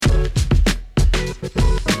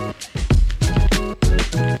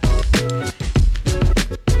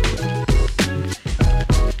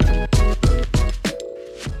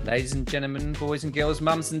Ladies and gentlemen, boys and girls,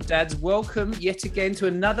 mums and dads, welcome yet again to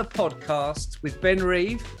another podcast with Ben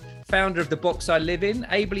Reeve, founder of The Box I Live In,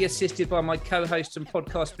 ably assisted by my co-host and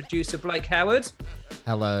podcast producer, Blake Howard.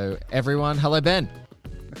 Hello, everyone. Hello, Ben.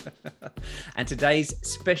 And today's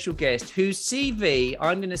special guest, whose CV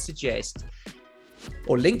I'm going to suggest,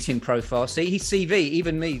 or LinkedIn profile, see, his CV,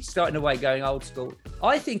 even me, starting away going old school,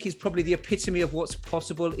 I think is probably the epitome of what's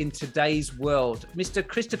possible in today's world. Mr.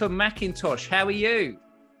 Christopher McIntosh, how are you?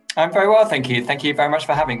 I'm very well, thank you. Thank you very much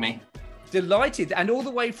for having me. Delighted, and all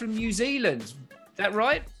the way from New Zealand. Is that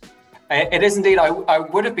right? It is indeed. I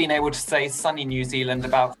would have been able to say sunny New Zealand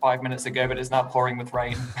about 5 minutes ago, but it's now pouring with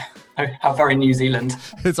rain. How very New Zealand.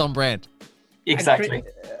 It's on brand. Exactly.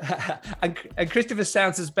 And Christopher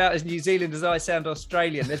sounds about as New Zealand as I sound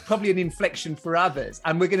Australian. There's probably an inflection for others.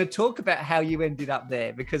 And we're going to talk about how you ended up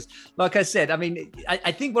there. Because like I said, I mean,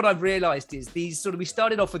 I think what I've realized is we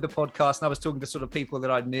started off with the podcast and I was talking to sort of people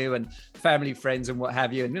that I knew and family, friends and what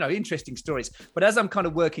have you, and, interesting stories. But as I'm kind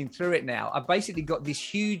of working through it now, I've basically got this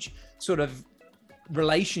huge sort of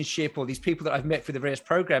relationship, or these people that I've met for the various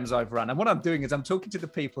programs I've run. And what I'm doing is I'm talking to the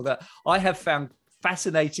people that I have found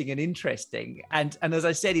fascinating and interesting, and as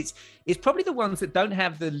I said, it's probably the ones that don't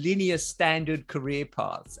have the linear standard career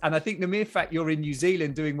paths. And I think the mere fact you're in New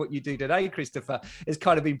Zealand doing what you do today, Christopher, has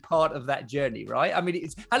kind of been part of that journey, right? I mean,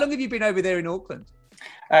 how long have you been over there in Auckland?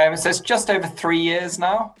 So it's just over 3 years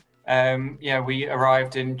now. We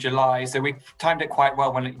arrived in July, so we timed it quite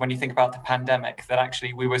well when you think about the pandemic, that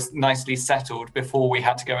actually we were nicely settled before we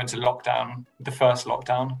had to go into lockdown, the first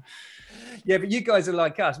lockdown. Yeah, but you guys are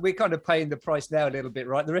like us. We're kind of paying the price now a little bit,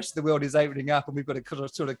 right? The rest of the world is opening up and we've got to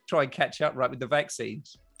sort of try and catch up, right, with the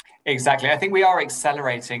vaccines. Exactly. I think we are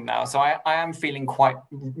accelerating now. So I am feeling quite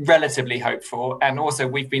relatively hopeful. And also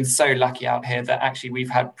we've been so lucky out here that actually we've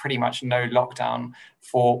had pretty much no lockdown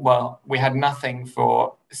we had nothing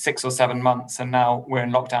for 6 or 7 months and now we're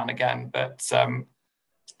in lockdown again. But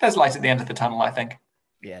there's light at the end of the tunnel, I think.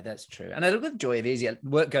 Yeah, that's true. And I look at the joy of it is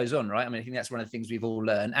work goes on, right? I mean, I think that's one of the things we've all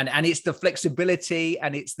learned. And it's the flexibility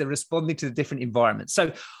and it's the responding to the different environments.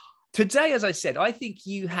 So today, as I said, I think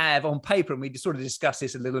you have on paper, and we sort of discussed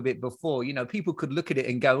this a little bit before, people could look at it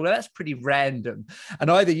and go, well, that's pretty random.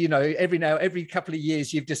 And either, every couple of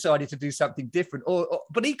years you've decided to do something different,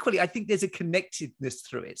 but equally, I think there's a connectedness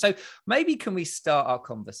through it. So maybe can we start our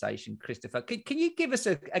conversation, Christopher? Can you give us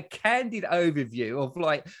a candid overview of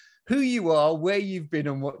who you are, where you've been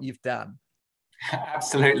and what you've done?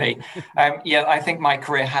 Absolutely. I think my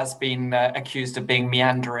career has been accused of being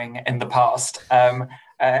meandering in the past.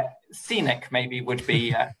 Scenic maybe would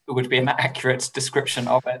be an accurate description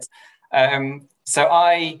of it. I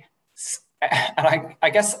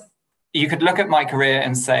guess you could look at my career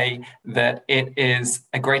and say that it is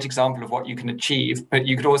a great example of what you can achieve, but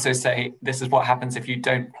you could also say this is what happens if you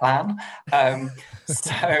don't plan.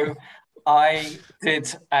 So I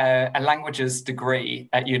did a languages degree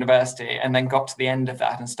at university and then got to the end of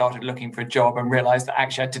that and started looking for a job and realized that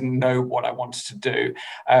actually I didn't know what I wanted to do.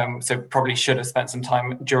 So probably should have spent some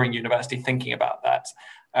time during university thinking about that.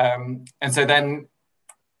 And so then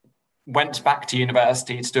went back to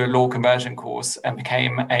university to do a law conversion course and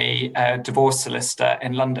became a divorce solicitor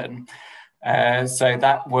in London. So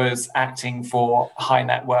that was acting for high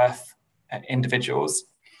net worth individuals.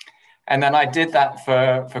 And then I did that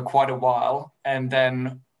for quite a while and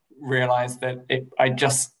then realized that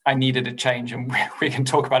I needed a change, and we can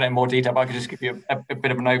talk about it in more detail, but I could just give you a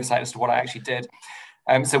bit of an oversight as to what I actually did.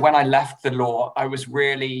 So when I left the law, I was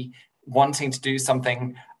really wanting to do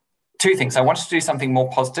two things. I wanted to do something more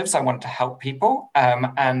positive. So I wanted to help people.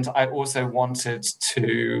 And I also wanted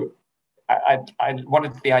I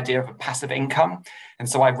wanted the idea of a passive income. And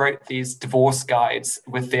so I wrote these divorce guides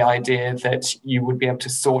with the idea that you would be able to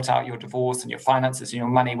sort out your divorce and your finances and your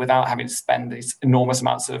money without having to spend these enormous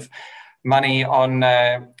amounts of money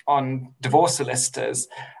on divorce solicitors,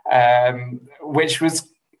 which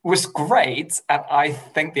was great. And I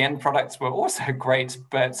think the end products were also great.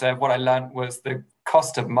 But what I learned was the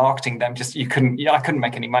cost of marketing them, I couldn't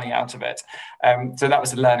make any money out of it. So that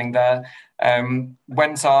was a learning there.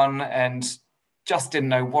 Went on and just didn't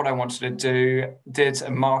know what I wanted to do. Did a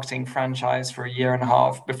marketing franchise for 1.5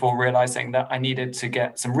 years before realizing that I needed to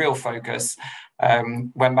get some real focus.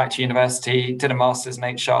 Went back to university, did a master's in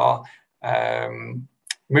HR,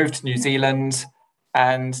 moved to New Zealand,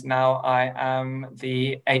 and now I am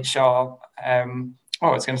the HR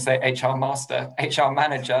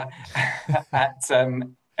manager at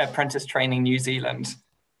Apprentice Training New Zealand.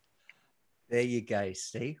 There you go.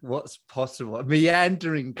 See what's possible. A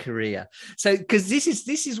meandering career. So, because this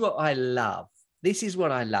is what I love. This is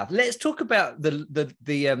what I love. Let's talk about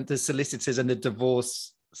the solicitors and the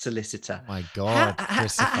divorce solicitor. Oh my God,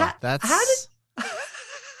 Christopher, how did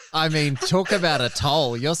I mean, talk about a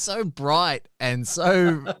toll. You're so bright and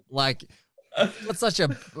so like, you've got such a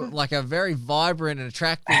very vibrant and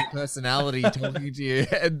attractive personality talking to you,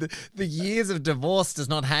 and the years of divorce does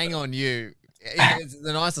not hang on you. It's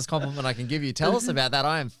the nicest compliment I can give you. Tell us about that.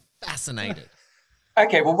 I am fascinated.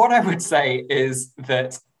 Okay, well, what I would say is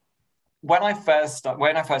that when I first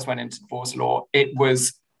went into divorce law,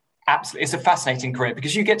 it's a fascinating career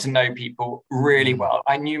because you get to know people really well.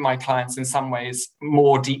 I knew my clients in some ways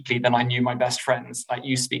more deeply than I knew my best friends. Like,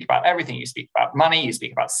 you speak about everything. You speak about money, you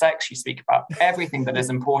speak about sex, you speak about everything that is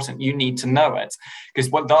important. You need to know it, because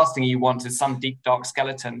the last thing you want is some deep, dark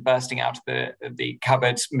skeleton bursting out of the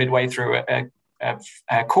cupboard midway through a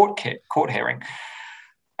court hearing.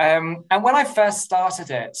 And when I first started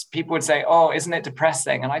it, people would say, "Oh, isn't it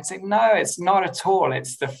depressing?" And I'd say, "No, it's not at all.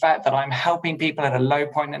 It's the fact that I'm helping people at a low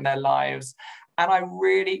point in their lives." And I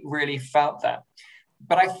really, really felt that.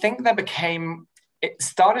 But I think it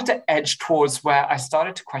started to edge towards where I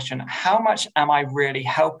started to question, how much am I really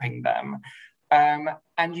helping them?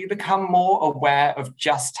 And you become more aware of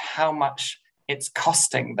just how much it's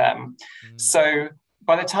costing them. So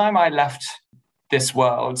by the time I left this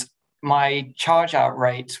world, my charge out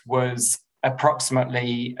rate was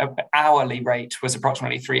hourly rate was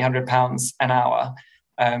approximately £300 an hour.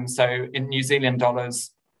 So in New Zealand dollars,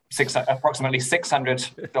 approximately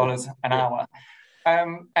 $600 an hour.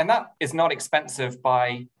 And that is not expensive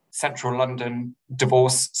by central London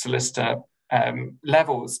divorce solicitor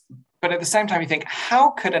levels. But at the same time, you think, how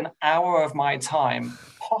could an hour of my time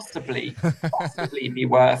possibly be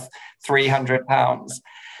worth £300?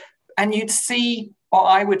 And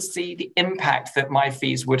I would see the impact that my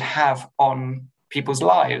fees would have on people's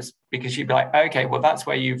lives, because you'd be like, okay, well, that's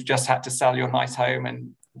where you've just had to sell your nice home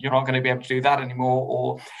and you're not going to be able to do that anymore.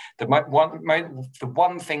 Or the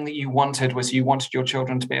one thing that you wanted your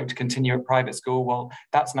children to be able to continue at private school. Well,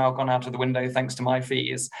 that's now gone out of the window thanks to my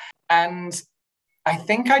fees. And I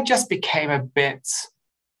think I just became I'm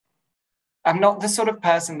not the sort of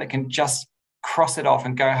person that can just cross it off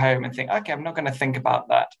and go home and think, okay, I'm not going to think about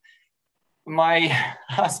that. My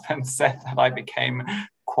husband said that I became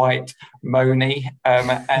quite moany,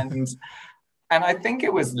 and I think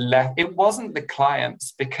it wasn't the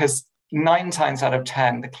clients, because 9 times out of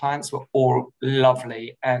 10 the clients were all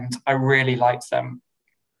lovely and I really liked them.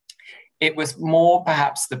 It was more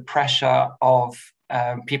perhaps the pressure of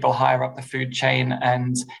people higher up the food chain,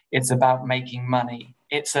 and it's about making money.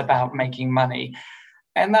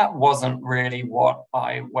 And that wasn't really what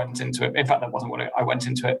I went into it. In fact, that wasn't what I went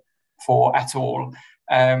into it for at all.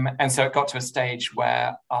 And so it got to a stage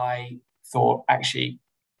where I thought, actually,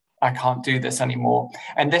 I can't do this anymore.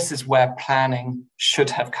 And this is where planning should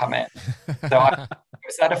have come in. So I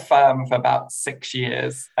was at a firm for about 6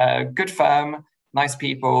 years, good firm, nice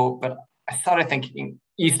people, but I started thinking,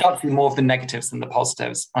 you start to see more of the negatives than the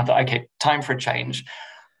positives. I thought, okay, time for a change.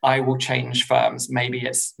 I will change firms. Maybe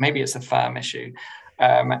it's a firm issue.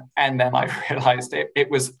 And then I realized it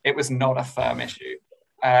was not a firm issue.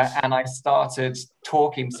 And I started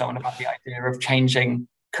talking to someone about the idea of changing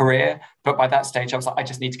career. But by that stage, I was like, I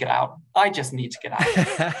just need to get out. So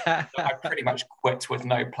I pretty much quit with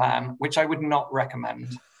no plan, which I would not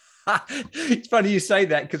recommend. It's funny you say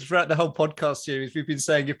that, because throughout the whole podcast series, we've been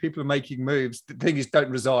saying if people are making moves, the thing is,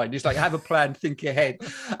 don't resign. It's like, have a plan, think ahead.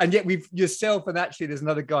 And yet yourself, and actually there's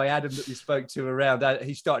another guy, Adam, that we spoke to around,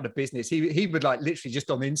 he started a business. He would like literally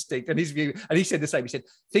just on instinct, and his view, and he said the same. He said,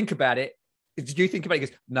 think about it. Did you think about it? He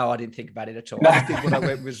goes, no, I didn't think about it at all. No. I think what I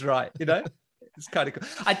went was right. It's kind of cool.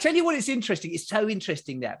 I tell you what, it's interesting. It's so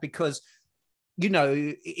interesting that, because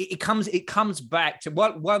it comes back to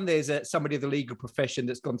one. There's somebody of the legal profession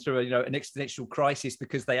that's gone through an existential crisis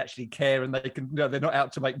because they actually care and they can, they're not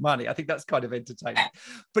out to make money. I think that's kind of entertaining.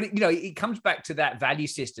 But it comes back to that value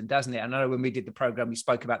system, doesn't it? I know when we did the program, we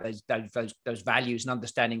spoke about those values and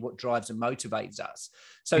understanding what drives and motivates us.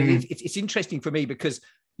 So it's interesting for me, because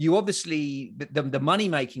you obviously, the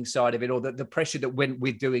money-making side of it, or the pressure that went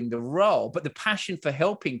with doing the role, but the passion for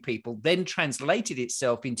helping people then translated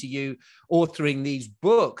itself into you authoring these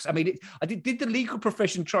books. I mean, did the legal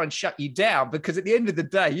profession try and shut you down? Because at the end of the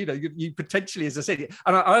day, you potentially, as I said,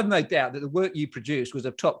 and I have no doubt that the work you produced was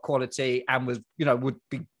of top quality and was, would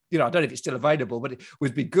be, I don't know if it's still available, but it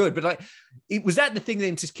would be good. But was that the thing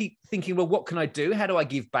then, to keep thinking, well, what can I do? How do I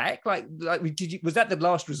give back? Was that the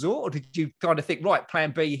last resort, or did you kind of think, right,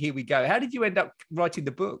 plan B, here we go? How did you end up writing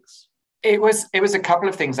the books? It was a couple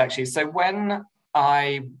of things, actually. So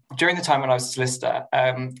during the time when I was a solicitor,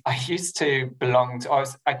 I used to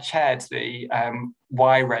I chaired the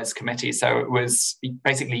YRES committee. So it was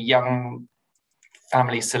basically young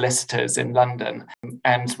family solicitors in London,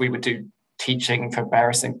 and we would do teaching for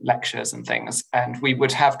various lectures and things, and we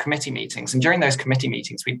would have committee meetings, and during those committee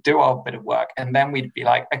meetings we'd do our bit of work, and then we'd be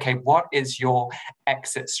like, okay, what is your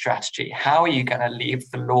exit strategy? How are you going to leave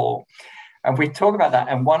the law? And we talk about that,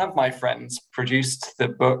 and one of my friends produced the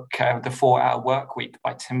book The 4-Hour Work Week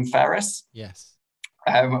by Tim Ferriss. Yes.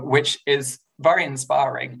 Which is very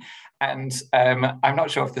inspiring. And I'm not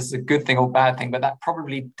sure if this is a good thing or bad thing, but that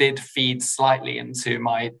probably did feed slightly into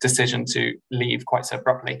my decision to leave quite so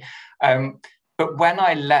abruptly. But when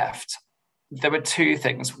I left, there were two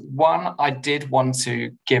things. One, I did want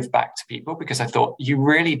to give back to people, because I thought you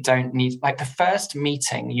really don't need, like, the first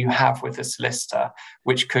meeting you have with a solicitor,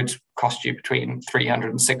 which could cost you between £300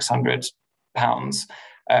 and £600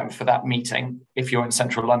 for that meeting if you're in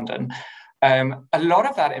central London. A lot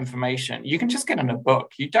of that information you can just get in a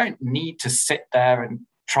book. You don't need to sit there and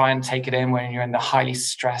try and take it in when you're in the highly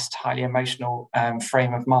stressed, highly emotional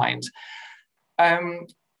frame of mind.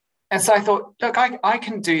 And so I thought, look, I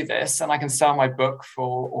can do this, and I can sell my book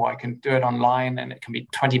or I can do it online, and it can be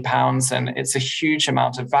 £20, and it's a huge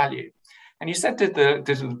amount of value. And you said, did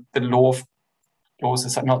the lawyers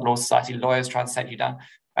try to set you down?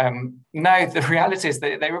 No, the reality is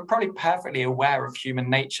that they were probably perfectly aware of human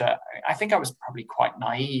nature. I think I was probably quite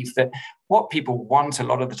naive that what people want a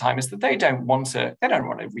lot of the time is that they don't want to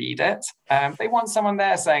read it. They want someone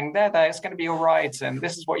there saying, there, it's going to be all right, and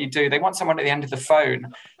this is what you do. They want someone at the end of the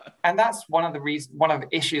phone. And that's one of the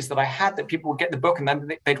issues that I had, that people would get the book and then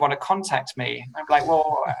they'd want to contact me. I'm like,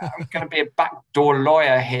 well, I'm going to be a backdoor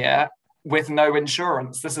lawyer here with no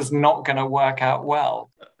insurance. This is not going to work out well.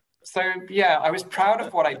 So, yeah, I was proud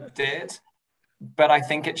of what I did, but I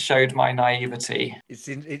think it showed my naivety.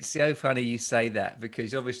 It's so funny you say that,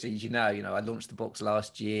 because obviously, you know, I launched the books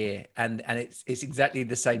last year, and it's exactly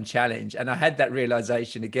the same challenge. And I had that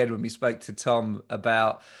realization again when we spoke to Tom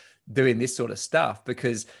about doing this sort of stuff,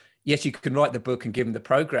 because yes, you can write the book and give them the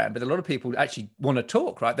program, but a lot of people actually want to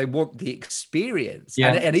talk, right? They want the experience.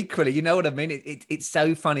 Yeah. And equally, you know what I mean? It's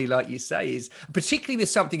so funny, like you say, is particularly with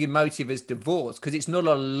something emotive as divorce, because it's not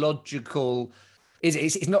a logical,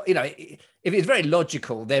 it's not, you know, if it's very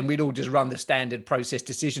logical, then we'd all just run the standard process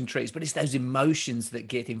decision trees, but it's those emotions that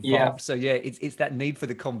get involved. Yeah. So yeah, it's that need for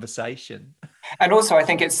the conversation. And also I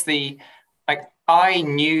think it's I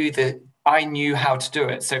knew how to do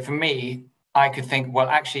it. So for me, I could think, well,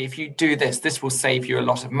 actually, if you do this, this will save you a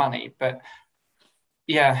lot of money. But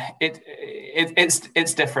yeah,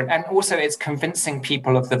 it's different. And also it's convincing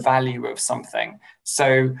people of the value of something.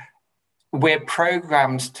 So we're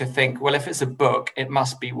programmed to think, well, if it's a book, it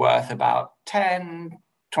must be worth about £10,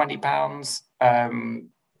 £20.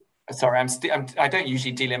 Sorry, I don't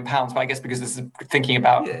usually deal in pounds, but I guess because this is thinking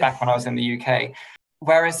about back when I was in the UK.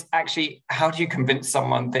 Whereas actually, how do you convince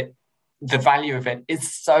someone that the value of it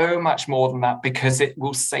is so much more than that, because it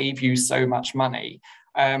will save you so much money?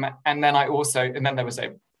 And then there was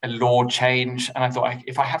a law change, and I thought,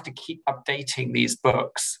 if I have to keep updating these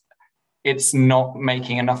books, it's not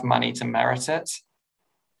making enough money to merit it.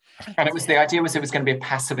 And the idea was it was going to be a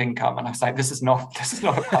passive income, and I was like, this is not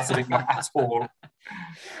a passive income at all.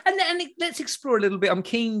 And let's explore a little bit. I'm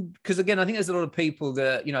keen, because again, I think there's a lot of people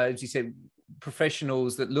that, you know, as you said,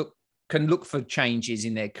 professionals that can look for changes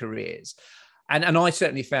in their careers. And I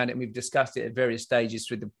certainly found it, and we've discussed it at various stages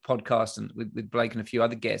through the podcast and with Blake and a few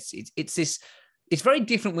other guests. It's very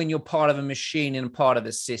different when you're part of a machine and part of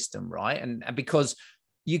the system, right? And because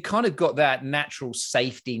you kind of got that natural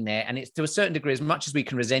safety net, and it's to a certain degree, as much as we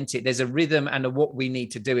can resent it, there's a rhythm, and what we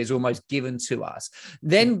need to do is almost given to us.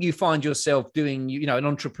 Then you find yourself doing, you know, an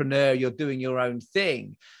entrepreneur, you're doing your own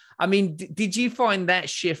thing. I mean, did you find that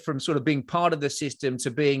shift from sort of being part of the system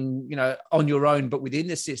to being, you know, on your own, but within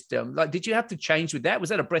the system? Like, did you have to change with that?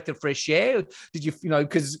 Was that a breath of fresh air? Did you, you know,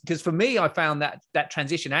 because for me, I found that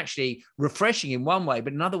transition actually refreshing in one way,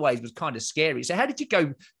 but in other ways was kind of scary. So how did you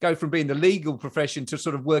go from being the legal profession to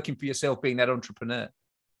sort of working for yourself, being that entrepreneur?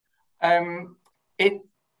 It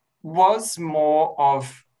was more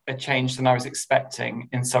of a change than I was expecting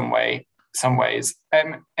in some ways.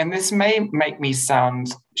 And this may make me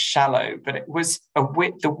sound shallow, but it was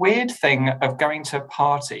the weird thing of going to a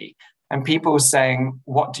party and people saying,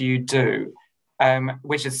 what do you do?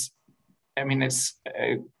 Which is, I mean, it's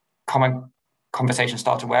a common conversation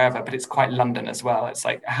starter wherever, but it's quite London as well. It's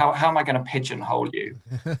like, how am I going to pigeonhole you?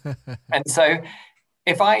 And so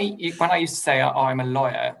when I used to say, oh, I'm a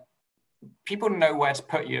lawyer, people know where to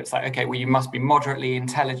put you. It's like, okay, well, you must be moderately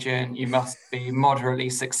intelligent, you must be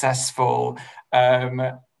moderately successful,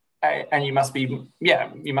 and you must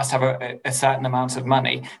have a certain amount of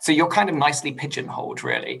money. So you're kind of nicely pigeonholed,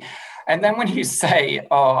 really. And then when you say,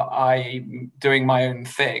 "Oh, I'm doing my own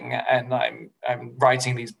thing, and I'm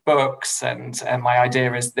writing these books, and my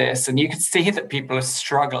idea is this," and you can see that people are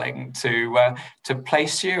struggling to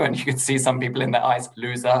place you, and you can see some people in their eyes,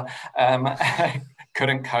 loser,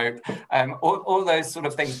 couldn't cope, all those sort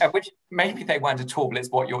of things, which maybe they weren't at all, but it's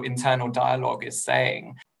what your internal dialogue is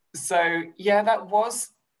saying. So yeah, that was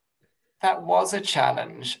a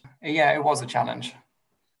challenge. Yeah, it was a challenge.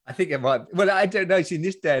 I think it might. Well, I don't know. In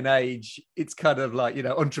this day and age, it's kind of like,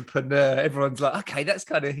 entrepreneur. Everyone's like, okay, that's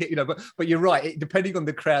kind of, but you're right. Depending on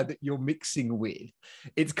the crowd that you're mixing with,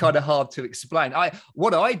 it's kind of hard to explain.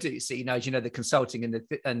 What I do see, the consulting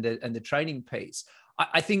and the training piece.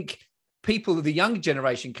 I think people, the younger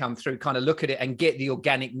generation come through, kind of look at it and get the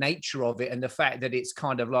organic nature of it, and the fact that it's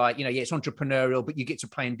kind of like, it's entrepreneurial, but you get to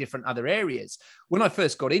play in different other areas. When I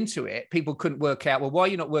first got into it, people couldn't work out, well, why are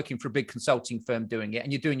you not working for a big consulting firm doing it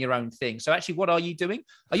and you're doing your own thing? So actually, what are you doing?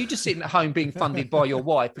 Are you just sitting at home being funded by your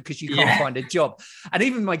wife because you can't find a job? And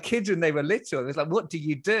even my kids, when they were little, it was like, what do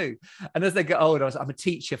you do? And as they got older, I'm a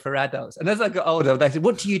teacher for adults. And as I got older, they said,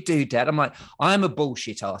 what do you do, Dad? I'm like, I'm a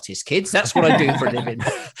bullshit artist, kids. That's what I do for a living.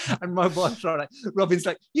 And my wife's right. Robin's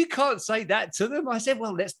like, you can't say that to them. I said,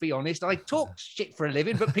 well, let's be honest. I talk shit for a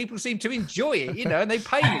living, but people seem to enjoy it, and they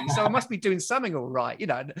pay me. So I must be doing something all right,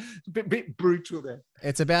 a bit brutal there.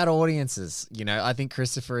 It's about audiences. I think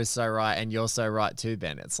Christopher is so right, and you're so right too,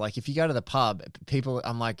 Ben. It's like, if you go to the pub, people,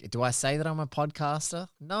 I'm like, do I say that I'm a podcaster?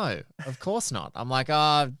 No, of course not. I'm like,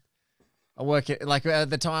 I work at, like, at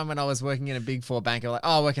the time when I was working in a Big Four bank, I'm like,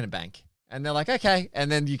 I work in a bank. And they're like, okay. And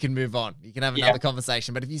then you can move on. You can have another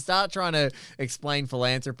conversation. But if you start trying to explain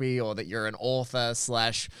philanthropy, or that you're an author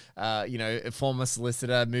 / a former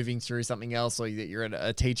solicitor moving through something else, or that you're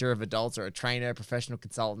a teacher of adults or a trainer, professional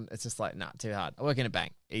consultant, it's just like, nah, too hard. I work in a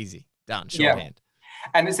bank. Easy. Done. Shorthand.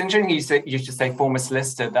 And it's interesting you should say former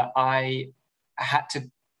solicitor, that I had to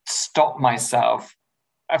stop myself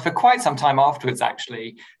for quite some time afterwards,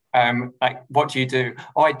 actually. Like, what do you do?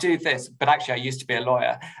 Oh, I do this, but actually I used to be a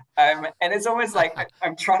lawyer. And it's almost like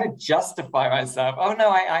I'm trying to justify myself. Oh no,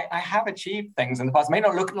 I have achieved things in the past. It may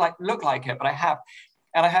not look like it, but I have.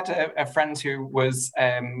 And I had a friend who was,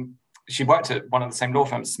 she worked at one of the same law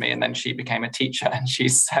firms as me, and then she became a teacher. And she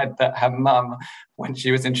said that her mum, when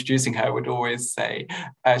she was introducing her, would always say,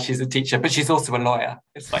 she's a teacher, but she's also a lawyer.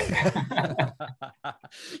 It's like...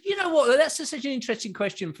 You know what? That's such an interesting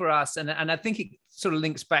question for us. And I think it sort of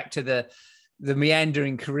links back to the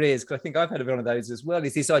meandering careers, because I think I've had one of those as well,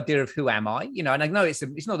 is this idea of who am I? And I know it's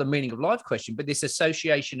not the meaning of life question, but this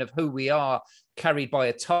association of who we are carried by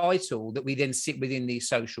a title that we then sit within these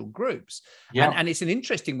social groups. Yeah. And it's an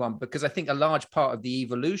interesting one, because I think a large part of the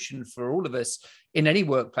evolution for all of us in any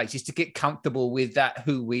workplace is to get comfortable with that,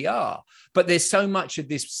 who we are. But there's so much of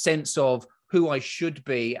this sense of who I should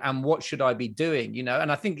be and what should I be doing,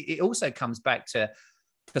 and I think it also comes back to,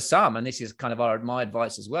 for some, and this is kind of my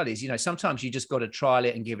advice as well, is, sometimes you just got to trial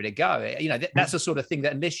it and give it a go. That's the sort of thing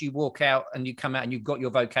that, unless you walk out and you come out and you've got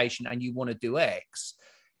your vocation and you want to do X,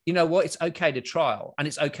 you know what, it's okay to trial and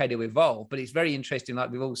it's okay to evolve. But it's very interesting, like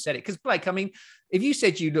we've all said it, because Blake, I mean, if you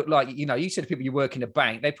said you look like, you said to people you work in a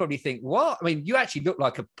bank, they probably think, what? I mean, you actually look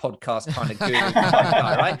like a podcast kind of guru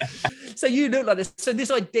guy, right? So you look like this. So this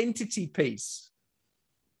identity piece,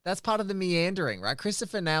 that's part of the meandering, right?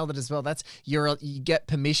 Christopher nailed it as well. That's you get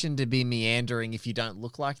permission to be meandering if you don't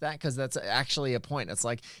look like that, because that's actually a point. It's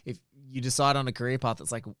like, if you decide on a career path,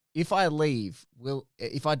 it's like, if I leave,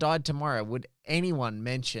 if I died tomorrow, would anyone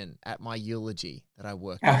mention at my eulogy that I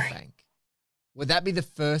work at a bank? Would that be the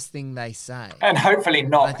first thing they say? And hopefully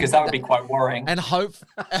not, because that would be quite worrying. And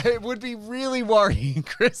it would be really worrying,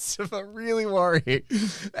 Christopher, really worrying.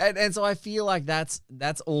 And so I feel like that's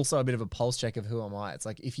also a bit of a pulse check of who am I. It's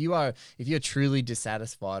like, if you're truly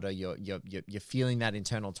dissatisfied, or you're feeling that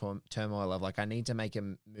internal turmoil of like, I need to make a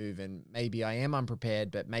move, and maybe I am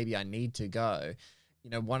unprepared, but maybe I need to go.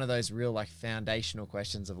 One of those real like foundational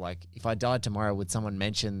questions of like, if I died tomorrow, would someone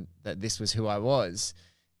mention that this was who I was?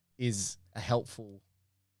 Is a helpful,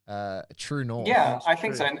 true north. Yeah, I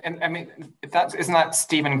think so. And I mean, isn't that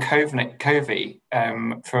Stephen Covey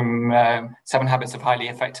from 7 Habits of Highly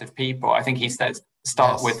Effective People? I think he says,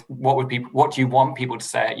 start with what do you want people to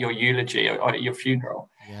say at your eulogy or at your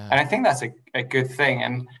funeral? Yeah. And I think that's a good thing.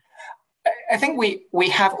 And I think we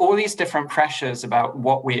have all these different pressures about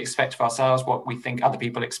what we expect of ourselves, what we think other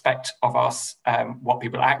people expect of us, what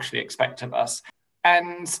people actually expect of us.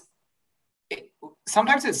 And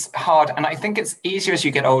sometimes it's hard, and I think it's easier as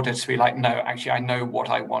you get older to be like, no, actually, I know what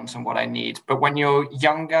I want and what I need. But when you're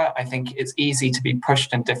younger, I think it's easy to be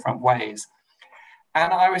pushed in different ways.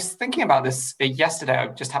 And I was thinking about this yesterday. I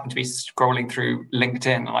just happened to be scrolling through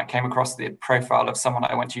LinkedIn, and I came across the profile of someone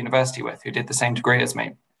I went to university with who did the same degree as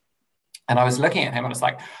me. And I was looking at him and I was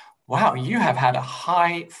like, wow, you have had a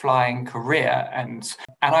high-flying career. And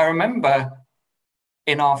I remember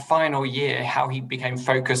in our final year how he became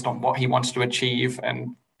focused on what he wanted to achieve,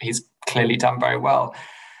 and he's clearly done very well.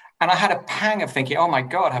 And I had a pang of thinking, oh my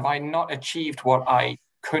God, have I not achieved what I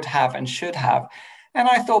could have and should have? And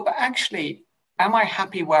I thought, but actually, am I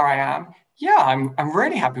happy where I am? Yeah, I'm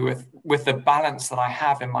really happy with the balance that I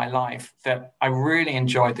have in my life, that I really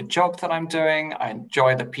enjoy the job that I'm doing. I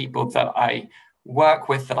enjoy the people that I work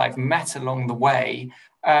with, that I've met along the way.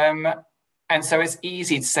 And so it's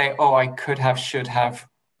easy to say, oh, I could have, should have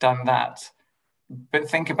done that. But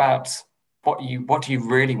think about what do you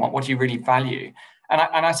really want? What do you really value?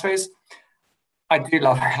 And I suppose I do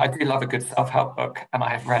love a good self-help book, and I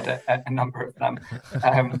have read a number of them.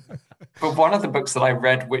 But one of the books that I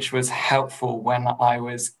read, which was helpful when I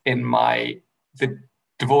was in the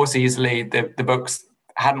divorce easily, the books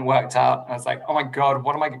hadn't worked out. I was like, oh my God,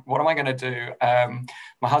 what am I going to do?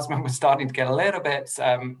 My husband was starting to get a little bit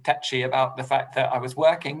tetchy about the fact that I was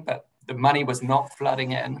working, but the money was not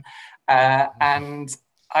flooding in. And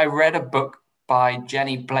I read a book by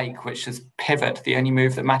Jenny Blake, which is Pivot. The only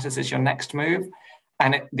move that matters is your next move.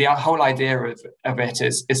 And the whole idea of it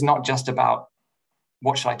is not just about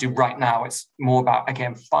what should I do right now. It's more about,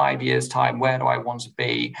 again, 5 years' time, where do I want to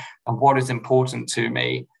be and what is important to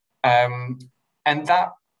me? And that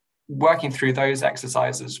working through those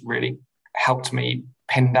exercises really helped me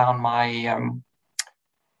pin down my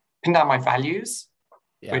values,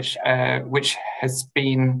 yeah. which has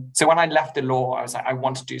been, so when I left the law, I was like, I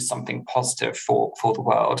want to do something positive for the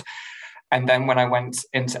world. And then when I went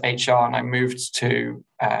into HR and I moved to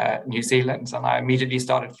New Zealand, and I immediately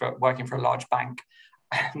started working for a large bank,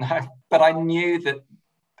 but I knew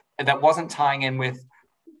that wasn't tying in with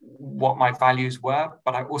what my values were,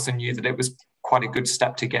 but I also knew that it was quite a good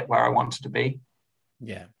step to get where I wanted to be.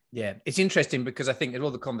 Yeah. It's interesting because I think in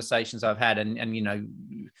all the conversations I've had, and you know,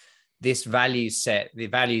 this value set, the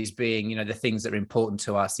values being, you know, the things that are important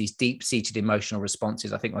to us, these deep-seated emotional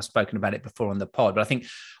responses. I think I've spoken about it before on the pod, but I think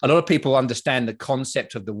a lot of people understand the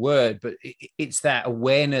concept of the word, but it's that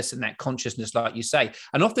awareness and that consciousness, like you say.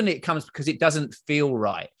 And often it comes because it doesn't feel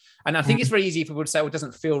right. And I think it's very easy for people to say, well, it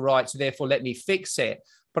doesn't feel right, so therefore let me fix it.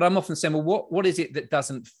 But I'm often saying, well, what is it that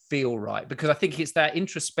doesn't feel right? Because I think it's that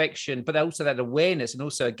introspection, but also that awareness. And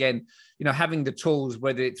also, again, you know, having the tools,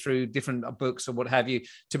 whether it's through different books or what have you,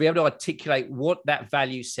 to be able to articulate what that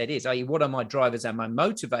value set is, i.e. what are my drivers and my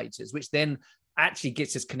motivators, which then actually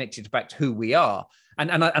gets us connected back to who we are.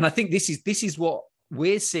 And I think this is what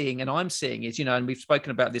we're seeing and I'm seeing is, you know, and we've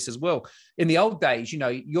spoken about this as well. In the old days, you know,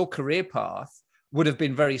 your career path would have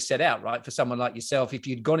been very set out, right? For someone like yourself, if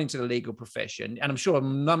you'd gone into the legal profession, and I'm sure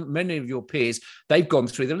many of your peers, they've gone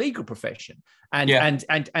through the legal profession, and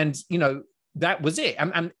you know, that was it.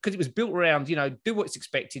 And because it was built around, you know, do what's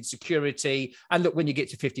expected, security, and look, when you get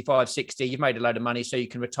to 55, 60, you've made a load of money, so you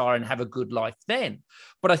can retire and have a good life then.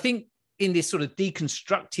 But I think in this sort of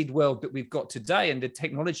deconstructed world that we've got today, and the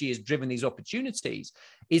technology has driven these opportunities,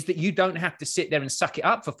 is that you don't have to sit there and suck it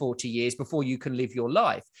up for 40 years before you can live your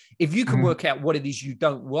life. If you can work out what it is you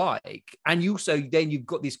don't like, and you also then you've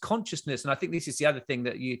got this consciousness, and I think this is the other thing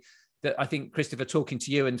that I think, Christopher, talking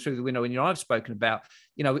to you and through the window, and you know, I've spoken about,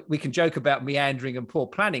 you know, we can joke about meandering and poor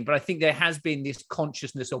planning, but I think there has been this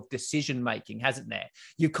consciousness of decision making, hasn't there?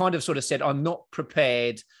 You kind of sort of said, I'm not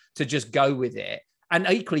prepared to just go with it. And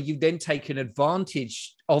equally, you've then taken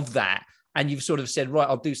advantage of that, and you've sort of said, right,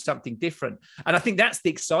 I'll do something different. And I think that's the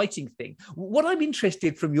exciting thing. What I'm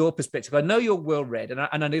interested from your perspective, I know you're well read, and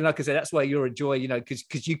I know, like I said, that's why you're a joy, you know,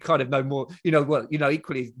 because you kind of know more, you know, well, you know,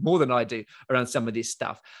 equally more than I do around some of this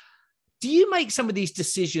stuff. Do you make some of these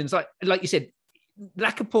decisions, like you said,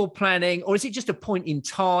 lack of poor planning, or is it just a point in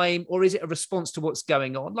time, or is it a response to what's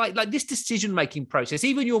going on? Like this decision-making process,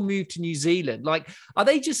 even your move to New Zealand, like, are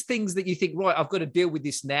they just things that you think, right, I've got to deal with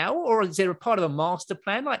this now? Or is there a part of a master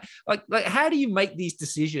plan? Like how do you make these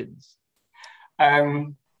decisions?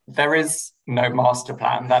 There is no master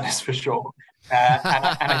plan, that is for sure. And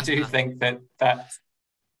I do think that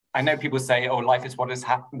I know people say, oh, life is what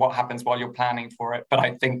happens while you're planning for it. But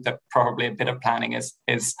I think that probably a bit of planning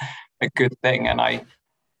is a good thing. And I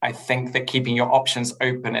think that keeping your options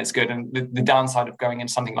open is good. And the downside of going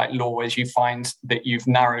into something like law is you find that you've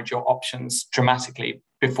narrowed your options dramatically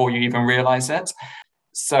before you even realize it.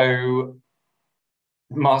 So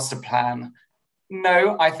master plan.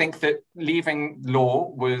 No, I think that leaving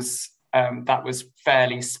law was that was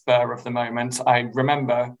fairly spur of the moment. I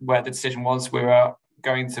remember where the decision was. We were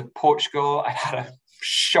going to Portugal. I had a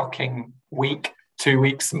shocking week, 2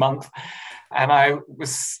 weeks, month, and I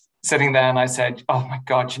was sitting there and I said, "Oh my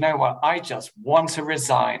God, you know what? I just want to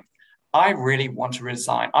resign. I really want to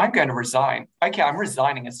resign. I'm going to resign. Okay, I'm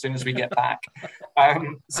resigning as soon as we get back."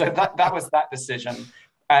 So that was that decision.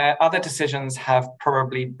 Other decisions have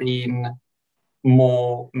probably been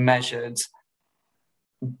more measured,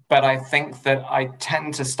 but I think that I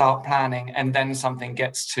tend to start planning and then something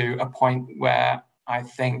gets to a point where I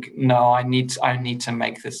think, no, I need to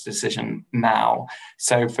make this decision now.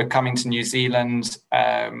 So for coming to New Zealand,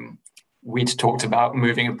 we'd talked about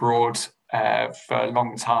moving abroad for a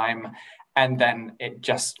long time, and then it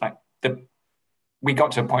just we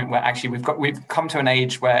got to a point where actually we've come to an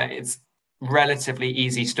age where it's relatively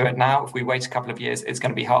easy to do it now. If we wait a couple of years, it's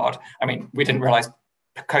going to be hard. I mean, we didn't realize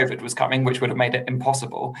COVID was coming, which would have made it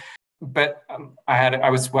impossible. But I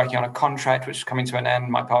was working on a contract which was coming to an end.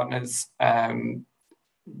 My partner's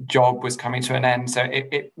job was coming to an end, so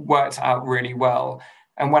it worked out really well.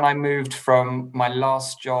 And when I moved from my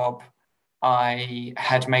last job, I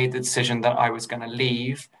had made the decision that I was going to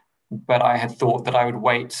leave, but I had thought that I would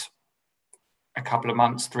wait a couple of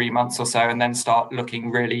months, 3 months or so, and then start looking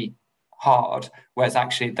really hard. Whereas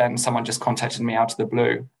actually then someone just contacted me out of the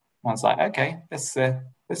blue. I was like, okay, this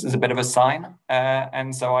is a bit of a sign.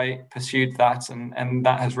 And so I pursued that, and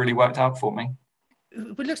that has really worked out for me.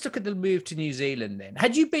 Well, let's look at the move to New Zealand then.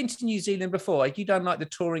 Had you been to New Zealand before? Had you done like the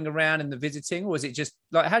touring around and the visiting, or was it just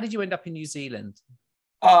like, how did you end up in New Zealand?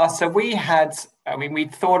 So we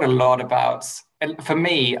thought a lot about, for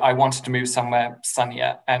me, I wanted to move somewhere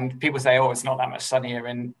sunnier. And people say, oh, it's not that much sunnier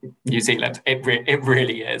in New Zealand. It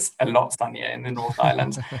really is a lot sunnier in the North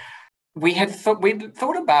Island. We'd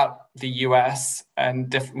thought about the US,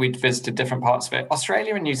 and we'd visited different parts of it.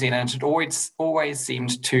 Australia and New Zealand had always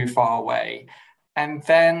seemed too far away. And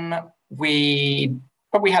then we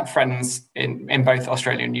had friends in both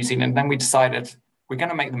Australia and New Zealand. Then we decided we're going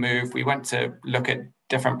to make the move. We went to look at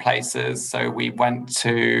different places. So we went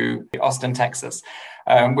to Austin, Texas,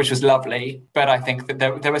 which was lovely. But I think that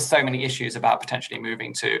there were so many issues about potentially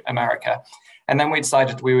moving to America. And then we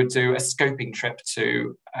decided we would do a scoping trip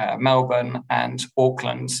to Melbourne and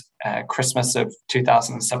Auckland, Christmas of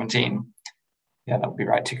 2017. Yeah, that would be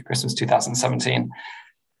right, Christmas 2017.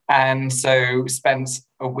 And so spent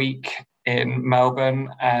a week in Melbourne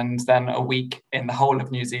and then a week in the whole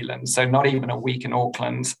of New Zealand. So not even a week in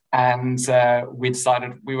Auckland. And we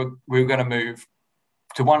decided we were going to move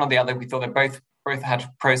to one or the other. We thought they both had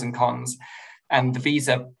pros and cons. And the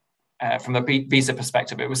visa, from the visa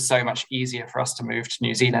perspective, it was so much easier for us to move to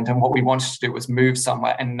New Zealand. And what we wanted to do was move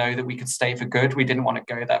somewhere and know that we could stay for good. We didn't want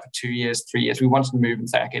to go there for 2 years, 3 years. We wanted to move and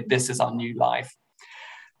say, okay, this is our new life.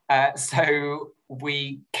 So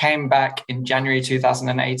we came back in January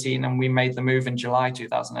 2018 and we made the move in July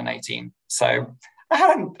 2018. So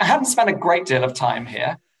I hadn't spent a great deal of time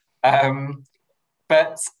here,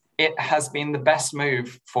 but it has been the best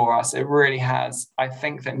move for us. It really has. I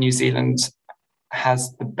think that New Zealand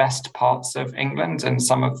has the best parts of England and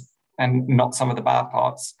not some of the bad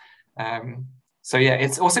parts. So yeah,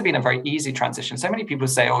 it's also been a very easy transition. So many people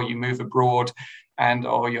say, oh, you move abroad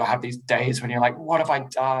or you'll have these days when you're like, what have I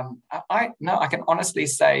done? I can honestly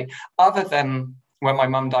say, other than when my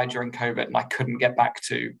mum died during COVID and I couldn't get back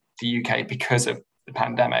to the UK because of the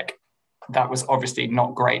pandemic, that was obviously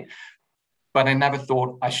not great. But I never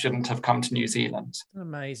thought I shouldn't have come to New Zealand.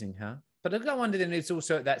 Amazing, huh? But I wonder then, it's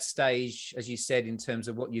also at that stage, as you said, in terms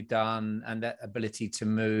of what you've done and that ability to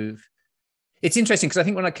move. It's interesting because I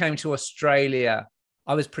think when I came to Australia,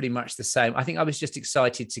 I was pretty much the same. I think I was just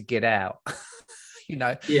excited to get out,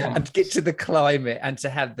 and get to the climate and to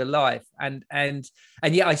have the life. And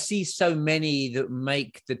yet I see so many that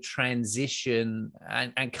make the transition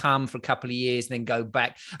and come for a couple of years and then go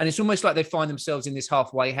back. And it's almost like they find themselves in this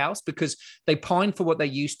halfway house because they pine for what they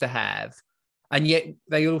used to have. And yet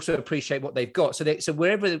they also appreciate what they've got. So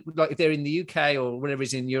wherever, like if they're in the UK or whatever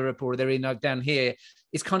is in Europe or they're in down here,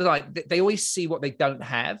 it's kind of like they always see what they don't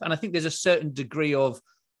have. And I think there's a certain degree of,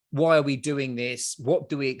 why are we doing this? What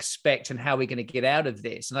do we expect? And how are we going to get out of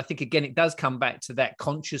this? And I think, again, it does come back to that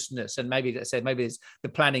consciousness. And maybe it's the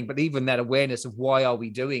planning, but even that awareness of why are we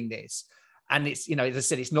doing this? And it's, as I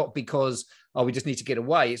said, it's not because, we just need to get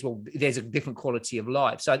away. It's, well, there's a different quality of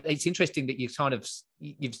life. So it's interesting that you've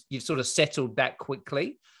sort of settled that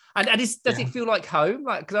quickly. And does it feel like home?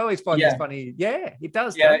 Like, because I always find this funny. Yeah, it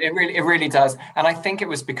does. Yeah, it really does. And I think it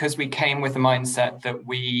was because we came with the mindset that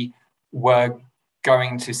we were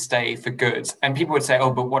going to stay for good. And people would say,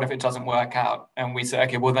 oh, but what if it doesn't work out? And we say,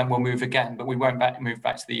 okay, well, then we'll move again, but we won't move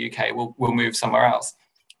back to the UK. We'll move somewhere else.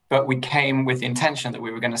 But we came with the intention that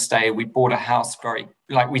we were going to stay. We bought a house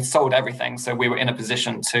we sold everything. So we were in a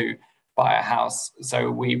position to buy a house.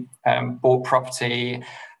 So we bought property.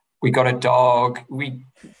 We got a dog. We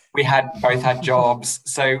both had jobs.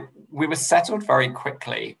 So we were settled very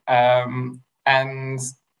quickly. And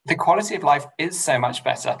the quality of life is so much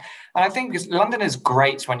better. And I think London is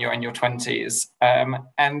great when you're in your 20s.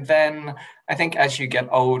 And then I think as you get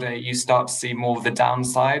older, you start to see more of the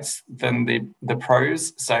downsides than the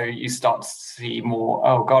pros. So you start to see more,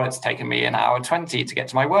 oh God, it's taken me an hour 20 to get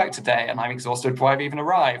to my work today, and I'm exhausted before I've even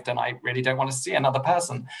arrived, and I really don't want to see another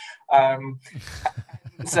person.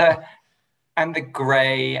 And the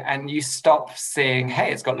grey, and you stop seeing,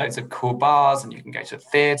 hey, it's got loads of cool bars, and you can go to a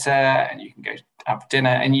theatre, and you can go have dinner,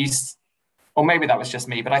 and or maybe that was just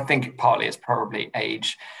me, but I think partly it's probably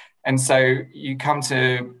age. And so you come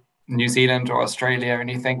to New Zealand or Australia and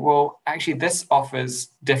you think, well, actually this offers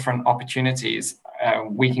different opportunities.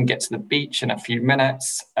 We can get to the beach in a few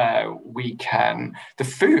minutes. The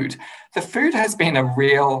food has been a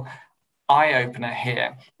real eye-opener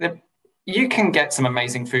here. You can get some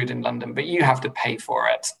amazing food in London, but you have to pay for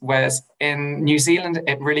it. Whereas in New Zealand,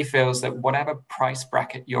 it really feels that whatever price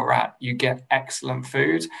bracket you're at, you get excellent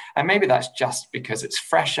food. And maybe that's just because it's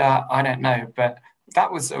fresher. I don't know, but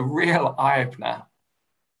that was a real eye-opener.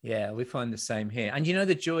 Yeah, we find the same here. And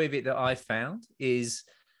the joy of it that I found is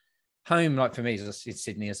home, like for me, it's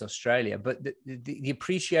Sydney, as Australia, but the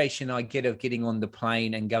appreciation I get of getting on the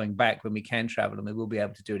plane and going back when we can travel, and we will be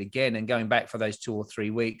able to do it again, and going back for those 2 or 3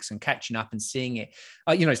 weeks and catching up and seeing it.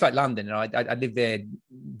 It's like London. I lived there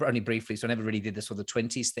only briefly, so I never really did the sort of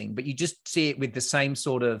 20s thing, but you just see it with the same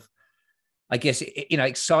sort of, I guess,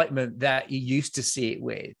 excitement that you used to see it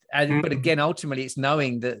with. But again, ultimately, it's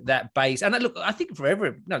knowing that base. And look, I think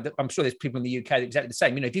I'm sure there's people in the UK that are exactly the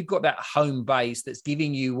same. If you've got that home base that's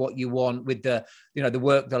giving you what you want with the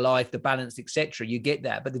work, the life, the balance, etc., you get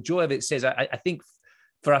that. But the joy of it says, I think,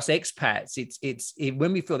 for us expats, it's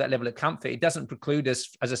when we feel that level of comfort, it doesn't preclude us,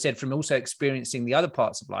 as I said, from also experiencing the other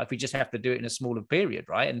parts of life. We just have to do it in a smaller period,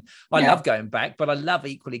 right? And I love going back, but I love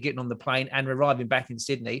equally getting on the plane and arriving back in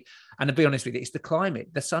Sydney. And to be honest with you, it's the climate,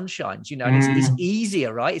 the sun shines, and it's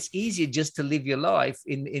easier, right? It's easier just to live your life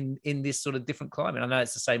in this sort of different climate. I know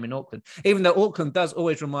it's the same in Auckland, even though Auckland does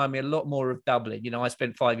always remind me a lot more of Dublin. I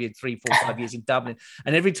spent 5 years, 3, 4, 5 years in Dublin,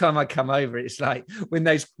 and every time I come over, it's like when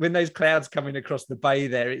those clouds coming across the bay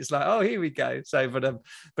there, it's like, oh, here we go. So, but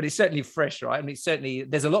it's certainly fresh, right? I mean,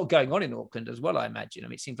 there's a lot going on in Auckland as well, I imagine. I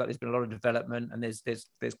mean, it seems like there's been a lot of development, and there's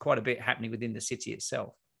quite a bit happening within the city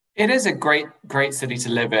itself. It is a great city to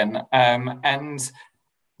live in, and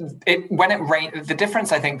when it rains, the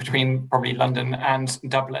difference I think between probably London and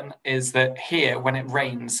Dublin is that here, when it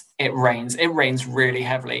rains really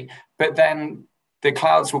heavily, but then the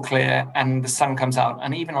clouds will clear and the sun comes out,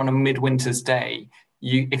 and even on a midwinter's day,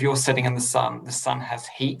 if you're sitting in the sun has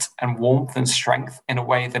heat and warmth and strength in a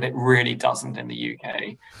way that it really doesn't in the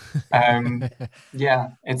UK.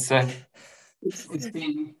 It's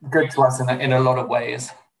been good to us in a lot of ways.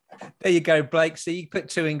 There you go, Blake. So you put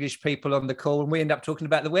 2 English people on the call and we end up talking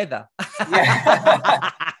about the weather. Yeah.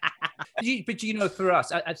 But for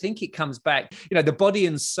us, I think it comes back, the body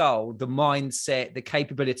and soul, the mindset, the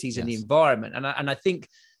capabilities, and the environment. And I think,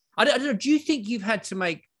 I don't know, do you think you've had to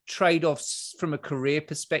make trade-offs from a career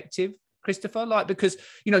perspective, Christopher? Because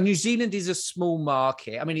New Zealand is a small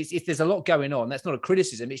market. I mean, there's a lot going on. That's not a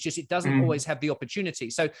criticism. It's just it doesn't always have the opportunity.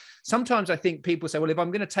 So sometimes I think people say, well, if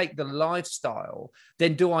I'm going to take the lifestyle,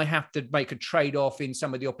 then do I have to make a trade-off in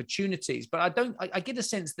some of the opportunities? But I get a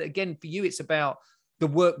sense that, again, for you, it's about the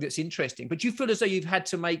work that's interesting. But do you feel as though you've had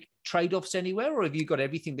to make trade-offs anywhere, or have you got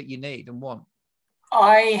everything that you need and want?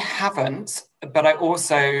 I haven't, but I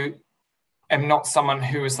also am not someone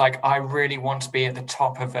who is like, I really want to be at the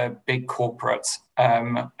top of a big corporate.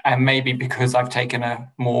 And maybe because I've taken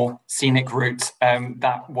a more scenic route,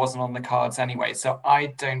 that wasn't on the cards anyway. So I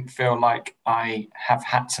don't feel like I have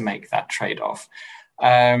had to make that trade-off.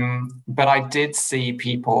 But I did see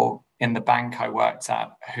people in the bank I worked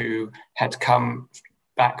at who had come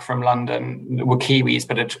back from London, were Kiwis,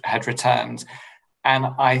 but had returned. And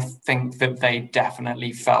I think that they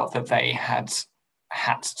definitely felt that they had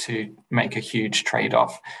to make a huge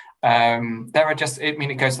trade-off.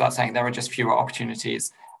 It goes without saying, there are just fewer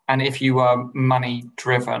opportunities. And if you are money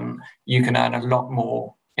driven, you can earn a lot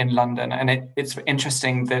more in London. And it's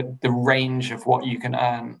interesting that the range of what you can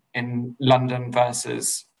earn in London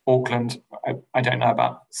versus Auckland, I don't know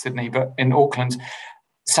about Sydney, but in Auckland,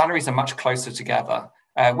 salaries are much closer together.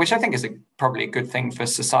 which I think is probably a good thing for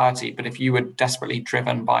society. But if you were desperately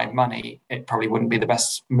driven by money, it probably wouldn't be the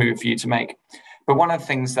best move for you to make. But one of the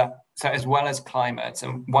things so as well as climate,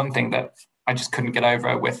 and one thing that I just couldn't get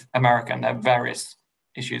over with America, and there are various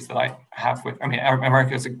issues that I have with,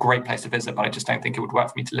 America is a great place to visit, but I just don't think it would work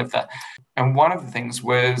for me to live there. And one of the things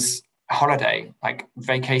was holiday, like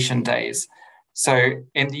vacation days. So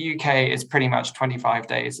in the UK, it's pretty much 25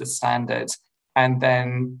 days as standard. And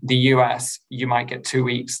then the US, you might get 2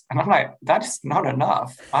 weeks. And I'm like, that's not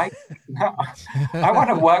enough. I want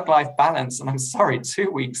a work-life balance. And I'm sorry,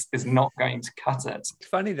 2 weeks is not going to cut it. It's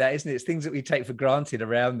funny that, isn't it? It's things that we take for granted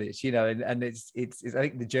around this, and it's I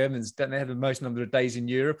think the Germans, don't they have the most number of days in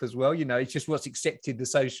Europe as well? It's just what's accepted, the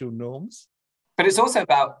social norms. But it's also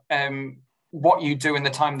about what you do in the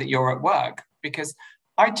time that you're at work, because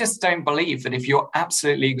I just don't believe that if you're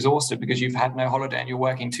absolutely exhausted because you've had no holiday and you're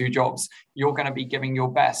working 2 jobs, you're going to be giving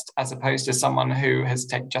your best, as opposed to someone who has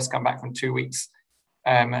just come back from 2 weeks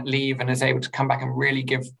leave and is able to come back and really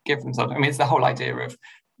give themselves. It's the whole idea of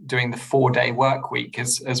doing the 4-day work week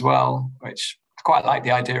as well, which I quite like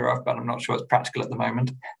the idea of, but I'm not sure it's practical at the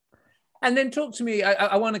moment. And then talk to me,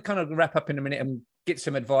 I want to kind of wrap up in a minute and get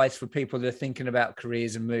some advice for people that are thinking about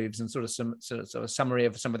careers and moves, and sort of summary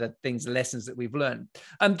of some of the things, lessons that we've learned.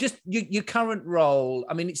 Just your current role.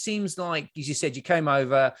 It seems like, as you said, you came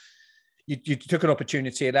over, you took an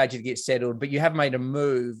opportunity, allowed you to get settled, but you have made a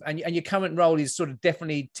move, and your current role is sort of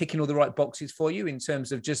definitely ticking all the right boxes for you in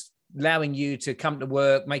terms of just allowing you to come to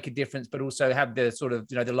work, make a difference, but also have the sort of,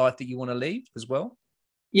 the life that you want to lead as well.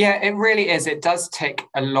 Yeah, it really is. It does tick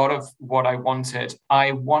a lot of what I wanted.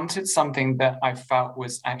 I wanted something that I felt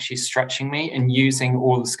was actually stretching me and using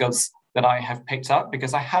all the skills that I have picked up,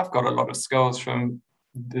 because I have got a lot of skills from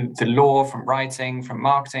the law, from writing, from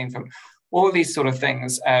marketing, from all these sort of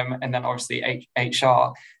things, and then obviously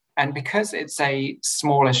HR. And because it's a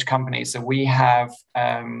smallish company, so we have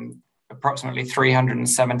approximately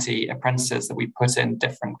 370 apprentices that we put in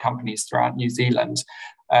different companies throughout New Zealand.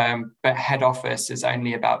 But head office is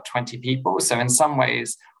only about 20 people. So in some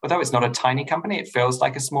ways, although it's not a tiny company, it feels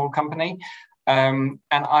like a small company. And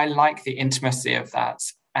I like the intimacy of that.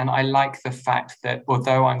 And I like the fact that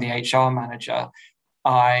although I'm the HR manager,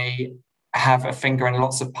 I have a finger in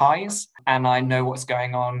lots of pies, and I know what's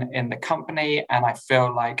going on in the company, and I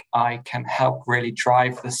feel like I can help really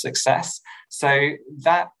drive the success. So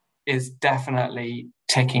that is definitely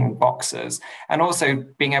ticking boxes. And also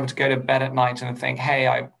being able to go to bed at night and think, hey,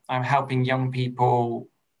 I'm helping young people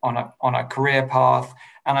on a career path,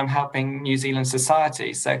 and I'm helping New Zealand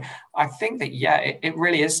society. So I think that, it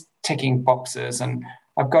really is ticking boxes. And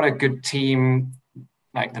I've got a good team.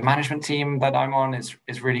 Like the management team that I'm on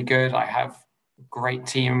is really good. I have a great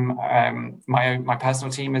team. My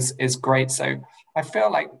personal team is great. So I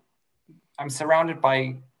feel like I'm surrounded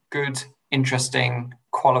by good, interesting,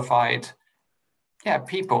 qualified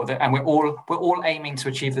people and we're all aiming to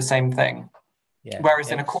achieve the same thing.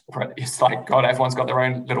 Whereas in a corporate, it's like, God, everyone's got their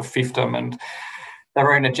own little fiefdom and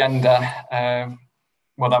their own agenda.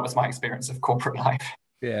 Well, that was my experience of corporate life.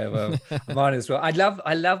 Yeah, well, mine as well. I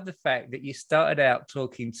love the fact that you started out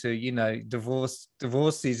talking to,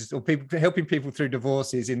 divorces or people, helping people through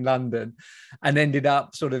divorces in London, and ended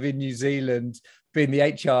up sort of in New Zealand being the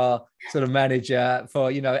HR sort of manager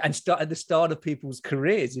for, and start at the start of people's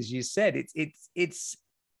careers, as you said. It's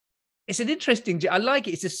an interesting. I like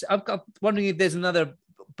it. It's just, I'm wondering if there's another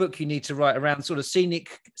book you need to write around sort of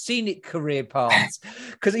scenic career paths,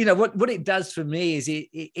 because what it does for me is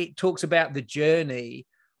it talks about the journey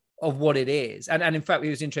of what it is. And in fact, it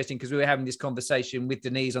was interesting because we were having this conversation with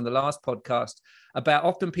Denise on the last podcast about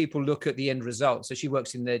often people look at the end result. So she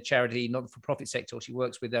works in the charity, not-for-profit sector. She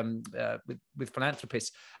works with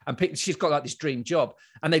philanthropists, and she's got like this dream job.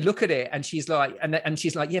 And they look at it and she's like,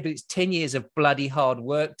 yeah, but it's 10 years of bloody hard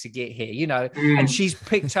work to get here, And she's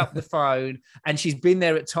picked up the phone and she's been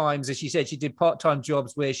there at times, as she said, she did part-time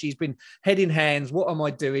jobs where she's been head in hands. What am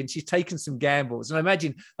I doing? She's taken some gambles. And I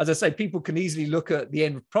imagine, as I say, people can easily look at the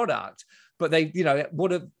end product, but they,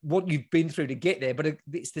 what you've been through to get there. But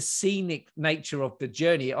it's the scenic nature of the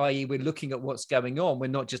journey, i.e. we're looking at what's going on. We're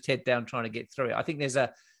not just head down trying to get through it. I think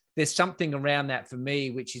there's something around that for me,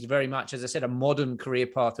 which is very much, as I said, a modern career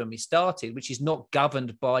path when we started, which is not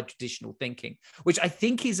governed by traditional thinking, which I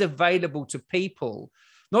think is available to people.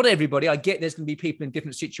 Not everybody. I get there's going to be people in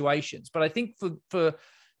different situations, but I think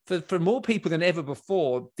for more people than ever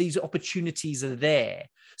before, these opportunities are there.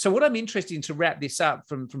 So what I'm interested in, to wrap this up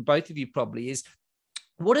from both of you probably, is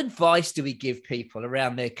what advice do we give people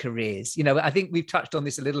around their careers? I think we've touched on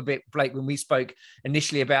this a little bit, Blake, when we spoke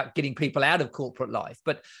initially about getting people out of corporate life.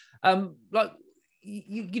 But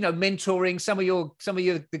mentoring some of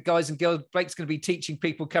the guys and girls. Blake's going to be teaching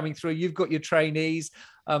people coming through. You've got your trainees,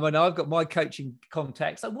 and I've got my coaching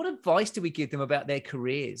contacts. Like, what advice do we give them about their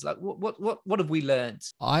careers? Like, what have we learned?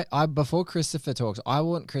 I before Christopher talks, I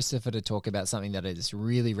want Christopher to talk about something that has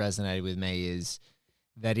really resonated with me, is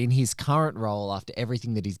that in his current role, after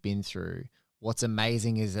everything that he's been through, what's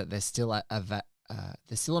amazing is that there's still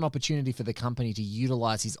there's still an opportunity for the company to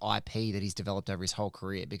utilize his IP that he's developed over his whole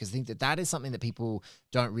career. Because I think that is something that people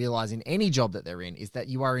don't realize in any job that they're in, is that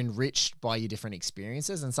you are enriched by your different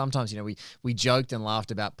experiences. And sometimes, we joked and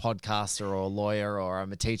laughed about podcaster or a lawyer, or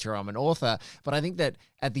I'm a teacher, or I'm an author. But I think that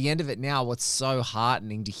at the end of it now, what's so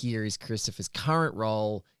heartening to hear is Christopher's current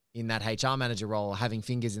role in that HR manager role, having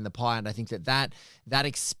fingers in the pie. And I think that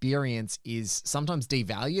experience is sometimes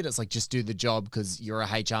devalued. It's like, just do the job because you're a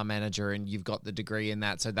HR manager and you've got the degree in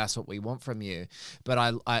that, so that's what we want from you. But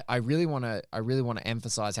I really want to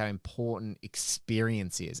emphasize how important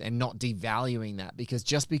experience is, and not devaluing that, because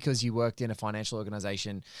just because you worked in a financial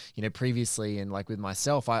organization, previously, and like with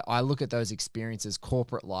myself, I look at those experiences,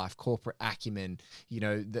 corporate life, corporate acumen,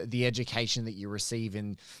 the education that you receive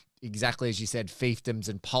in, exactly as you said, fiefdoms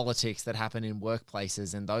and politics that happen in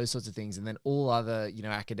workplaces and those sorts of things, and then all other,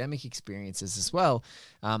 academic experiences as well.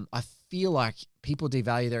 I feel like people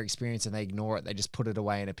devalue their experience and they ignore it. They just put it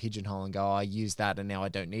away in a pigeonhole and go, I use that and now I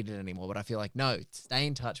don't need it anymore. But I feel like, no, stay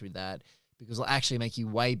in touch with that, because it'll actually make you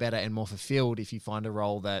way better and more fulfilled if you find a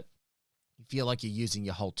role that you feel like you're using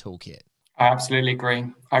your whole toolkit. I absolutely agree.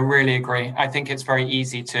 I really agree. I think it's very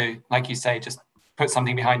easy to, like you say, just put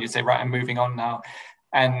something behind you, say, right, I'm moving on now.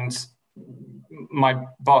 And my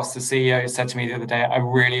boss, the CEO, said to me the other day, I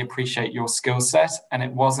really appreciate your skill set. And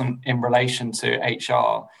it wasn't in relation to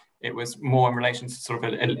HR. It was more in relation to sort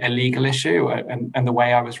of a legal issue and the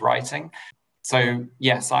way I was writing. So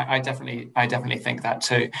yes, I definitely think that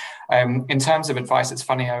too. In terms of advice, it's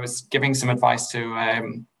funny, I was giving some advice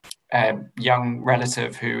to a young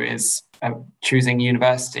relative who is choosing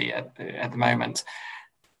university at the moment.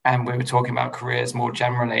 And we were talking about careers more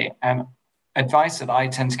generally. And advice that I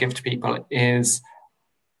tend to give to people is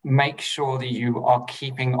make sure that you are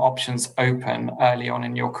keeping options open early on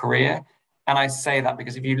in your career. And I say that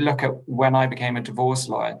because if you look at when I became a divorce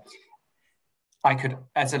lawyer, I could,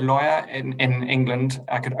 as a lawyer in England,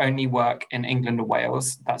 I could only work in England or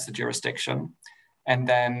Wales. That's the jurisdiction. And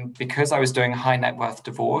then because I was doing high net worth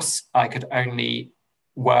divorce, I could only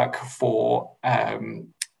work for,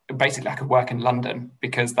 basically I could work in London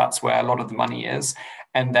because that's where a lot of the money is.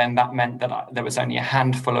 And then that meant that there was only a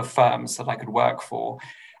handful of firms that I could work for.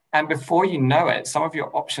 And before you know it, some of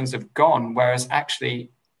your options have gone. Whereas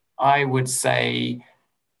actually, I would say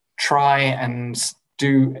try and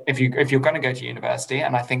do, if you're going to go to university,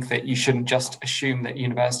 and I think that you shouldn't just assume that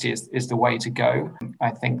university is the way to go. I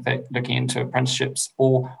think that looking into apprenticeships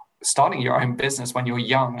or starting your own business when you're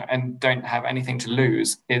young and don't have anything to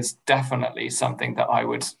lose is definitely something that I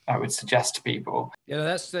would suggest to people. Yeah,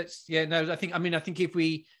 that's yeah. No, I think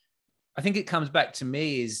it comes back to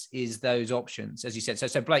me is those options, as you said.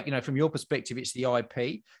 So Blake, from your perspective, it's the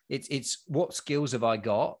IP. It's what skills have I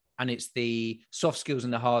got, and it's the soft skills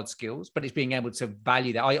and the hard skills. But it's being able to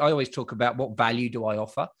value that. I always talk about what value do I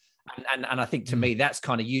offer. And I think to me, that's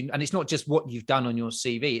kind of you. And it's not just what you've done on your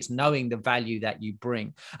CV, it's knowing the value that you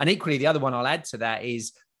bring. And equally, the other one I'll add to that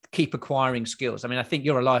is keep acquiring skills. I mean, I think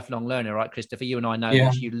you're a lifelong learner, right, Christopher? You and I know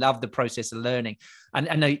this. You love the process of learning. And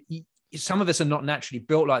I know some of us are not naturally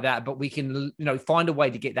built like that, but we can, find a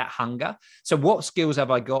way to get that hunger. So what skills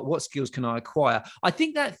have I got? What skills can I acquire? I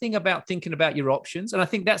think that thing about thinking about your options, and I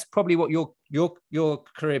think that's probably what your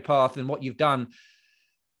career path and what you've done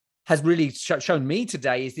has really shown me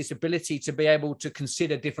today, is this ability to be able to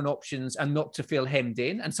consider different options and not to feel hemmed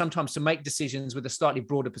in, and sometimes to make decisions with a slightly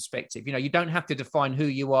broader perspective. You don't have to define who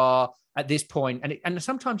you are at this point, and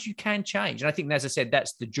sometimes you can change. And I think, as I said,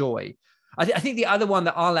 that's the joy. I think the other one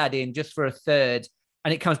that I'll add in just for a third,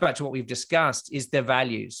 and it comes back to what we've discussed, is their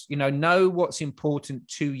values. Know what's important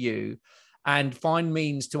to you and find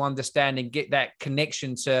means to understand and get that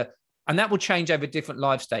connection to. And that will change over different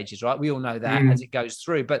life stages, right? We all know that as it goes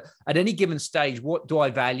through. But at any given stage, what do I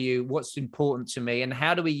value? What's important to me? And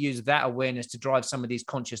how do we use that awareness to drive some of these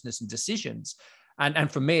consciousness and decisions?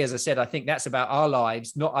 And for me, as I said, I think that's about our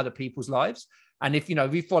lives, not other people's lives. And if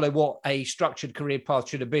we follow what a structured career path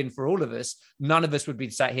should have been for all of us, none of us would be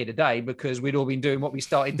sat here today because we'd all been doing what we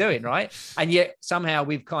started doing, right? And yet somehow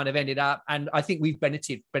we've kind of ended up, and I think we've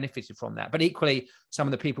benefited from that. But equally, some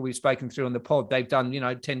of the people we've spoken through on the pod, they've done,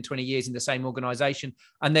 10, 20 years in the same organization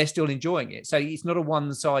and they're still enjoying it. So it's not a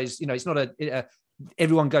one size, it's not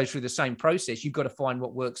everyone goes through the same process. You've got to find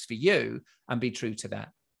what works for you and be true to that.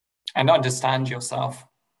 And understand yourself.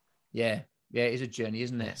 Yeah, it's a journey,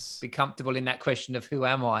 isn't it? Yes. Be comfortable in that question of who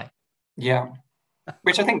am I? Yeah,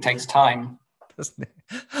 which I think takes time. Doesn't it?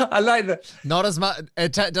 I like that. Not as much.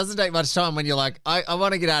 It doesn't take much time when you're like, I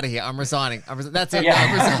want to get out of here. I'm resigning. That's it. Yeah.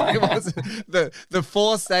 I'm resigning. The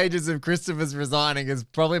 4 stages of Christopher's resigning is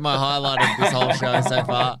probably my highlight of this whole show so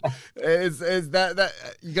far. Is that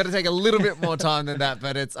you got to take a little bit more time than that,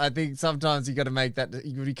 but I think sometimes you got to make that.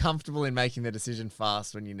 You got to be comfortable in making the decision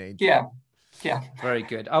fast when you need to. Yeah. Very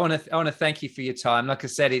good. I want to thank you for your time. Like I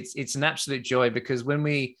said, it's an absolute joy, because when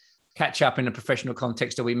we catch up in a professional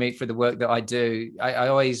context or we meet for the work that I do, I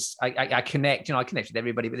always connect. I connect with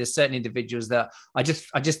everybody, but there's certain individuals that I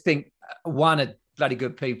just think, one, are bloody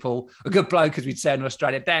good people, a good bloke, as we'd say in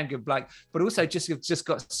Australia, damn good bloke, but also just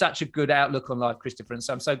got such a good outlook on life, Christopher. And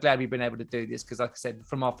so I'm so glad we've been able to do this, because like I said,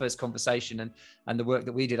 from our first conversation and the work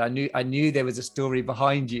that we did, I knew there was a story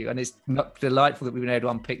behind you, and it's not delightful that we've been able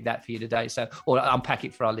to unpick that for you today. Or unpack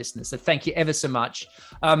it for our listeners. So thank you ever so much.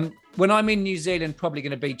 When I'm in New Zealand, probably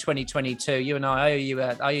going to be 2022, you and I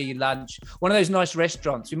owe you lunch. One of those nice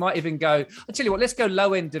restaurants. We might even go, I'll tell you what, let's go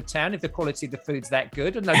low end of town if the quality of the food's that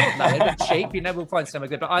good. No, not low end, but cheap. We'll find somewhere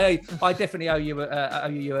good. But I definitely owe you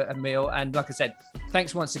a meal. And like I said,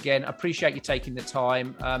 thanks once again. I appreciate you taking the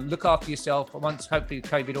time. Look after yourself. Once hopefully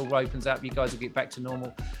COVID all opens up, you guys will get back to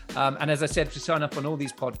normal. And as I said, to sign up on all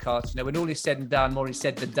these podcasts, when all is said and done, more is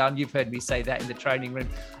said than done. You've heard me say that in the training room.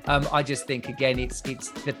 I just think, again, it's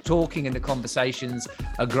the talking and the conversations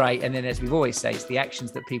are great. And then, as we've always said, it's the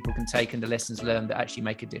actions that people can take and the lessons learned that actually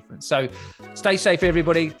make a difference. So stay safe,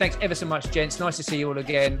 everybody. Thanks ever so much, gents. Nice to see you all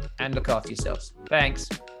again, and look after yourselves. Thanks.